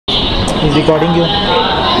he's recording you.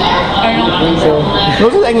 So, no,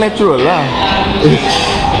 just act natural lah.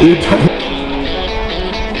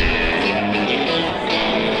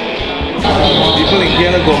 People in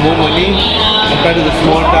Kerala got more money compared to the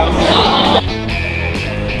small towns.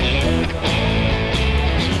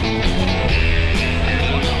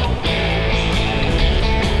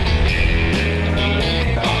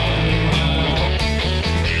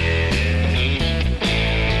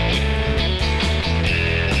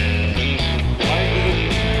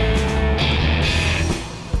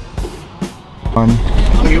 One,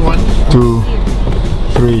 Okay, 1, 2,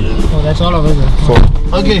 3, oh, that's all of us. 4,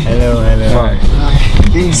 okay. Hello, hello.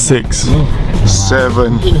 5, 6,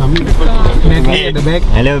 7, Nettie at the back.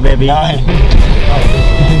 Hello, baby. 9, 10.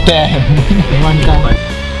 One time.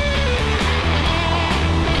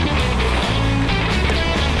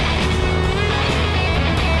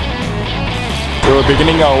 So we're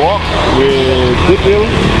beginning our walk with Goodwill.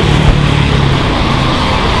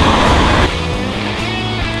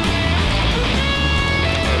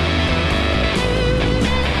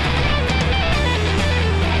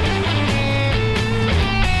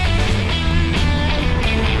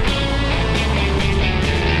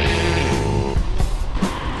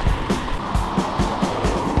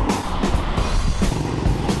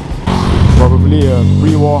 Probably a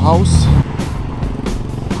pre-war house.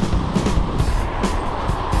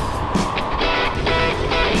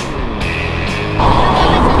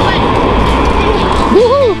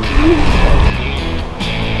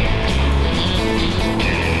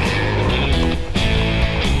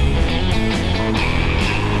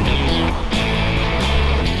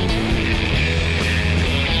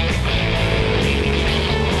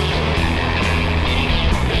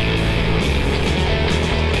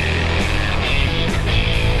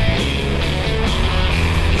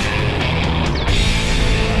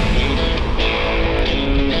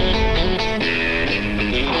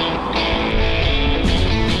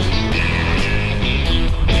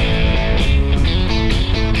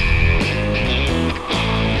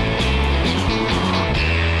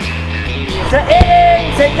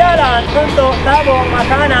 Seiring sejalan untuk tabung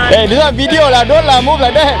makanan. Hey, this is a video lah, don't lah move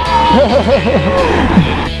like that.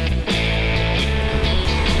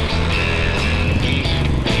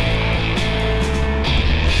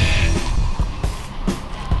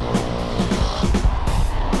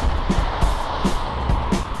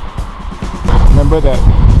 Remember that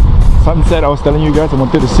sunset I was telling you guys I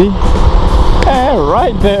wanted to see?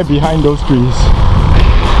 Right there behind those trees.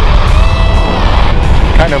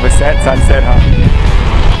 Kind of a sad sunset, huh?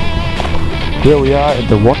 Here we are at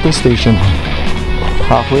the water station.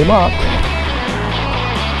 Halfway mark.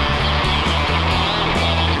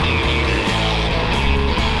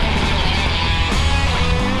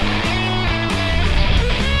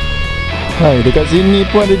 Hai, dekat sini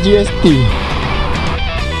pun ada GST.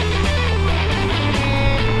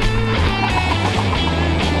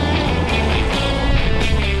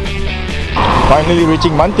 Finally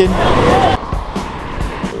reaching Mantin.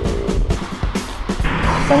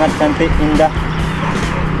 Sangat cantik, indah,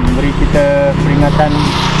 memberi kita peringatan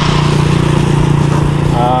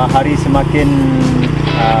hari semakin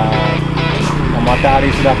matahari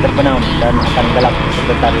sudah terbenam dan akan gelap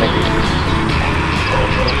sebentar lagi.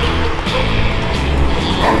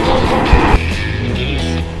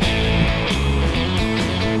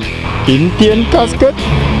 Indian casket.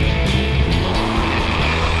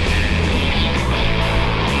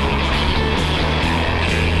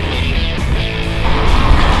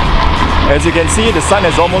 As you can see, the sun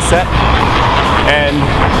is almost set and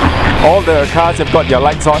all the cars have got their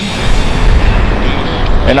lights on,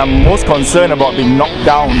 and I'm most concerned about being knocked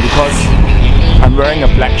down because I'm wearing a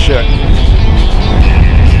black shirt.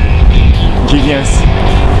 Genius.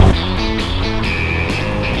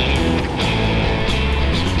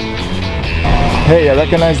 Hey, I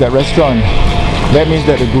recognize that restaurant. That means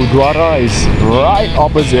that the Gurdwara is right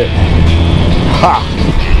opposite. Ha!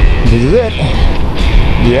 This is it.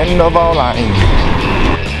 The end of our line.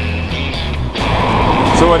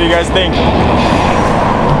 So what do you guys think?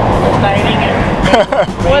 Tiring.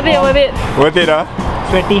 Worth it, worth it. Worth it, huh?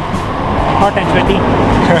 Sweaty. Hot and sweaty.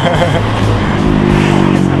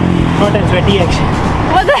 Hot and sweaty actually.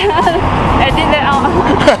 What the hell? Edit that out.